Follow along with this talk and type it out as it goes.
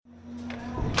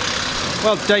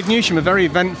Well, Dave Newsham, a very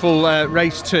eventful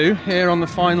race 2 here on the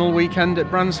final weekend at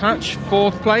Brands Hatch,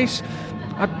 4th place.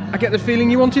 I get the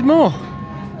feeling you wanted more.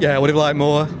 Yeah, I would have liked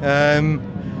more. I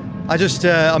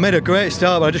made a great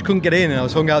start, but I just couldn't get in. I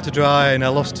was hung out to dry, and I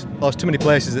lost too many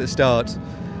places at the start.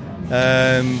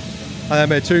 I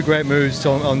made 2 great moves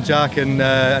on Jack and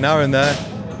Aaron there,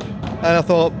 and I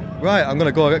thought, right, I'm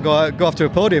going to go after a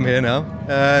podium here now.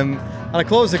 And I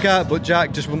closed the gap, but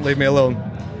Jack just wouldn't leave me alone.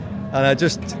 And I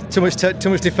just too much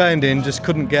defending, just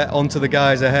couldn't get onto the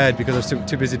guys ahead because I was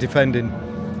too busy defending.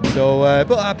 So,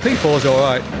 but P4's all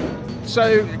right.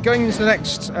 So, going into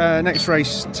the next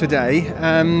race today,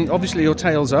 obviously your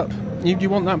tail's up. You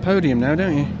want that podium now,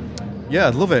 don't you? Yeah,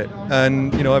 I'd love it.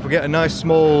 And if we get a nice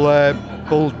small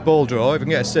ball draw, if we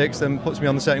can get a 6th, then puts me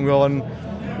on the second row and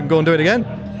we can go and do it again.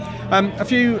 A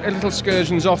few little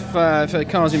excursions off for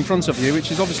cars in front of you,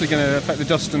 which is obviously going to affect the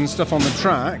dust and stuff on the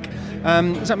track.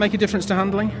 Does that make a difference to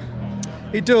handling?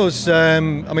 It does.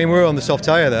 We were on the soft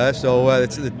tyre there, so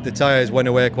the tyres went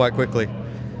away quite quickly.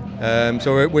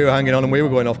 So we were hanging on and we were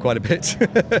going off quite a bit.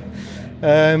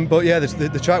 But yeah,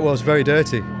 the track was very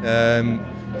dirty.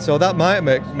 So that might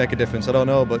make a difference, I don't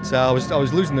know. But I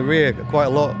was losing the rear quite a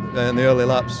lot in the early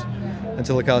laps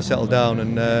until the car settled down,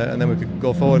 and then we could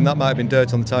go forward, and that might have been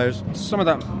dirt on the tyres. Some of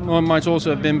that might also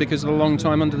have been because of the long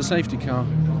time under the safety car.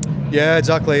 Yeah,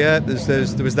 exactly. Yeah,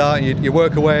 there was that. You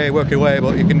work away, but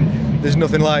there's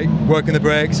nothing like working the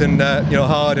brakes and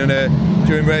hard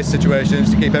during race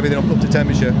situations to keep everything up to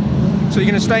temperature. So you're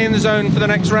going to stay in the zone for the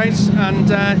next race and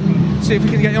see if we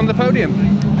can get you on the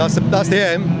podium. That's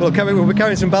the aim. We'll be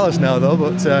carrying some ballast now though,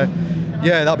 but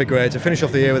yeah, that'd be great to finish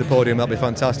off the year with a podium. That'd be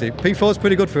fantastic. P4's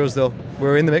pretty good for us though.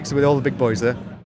 We're in the mix with all the big boys there.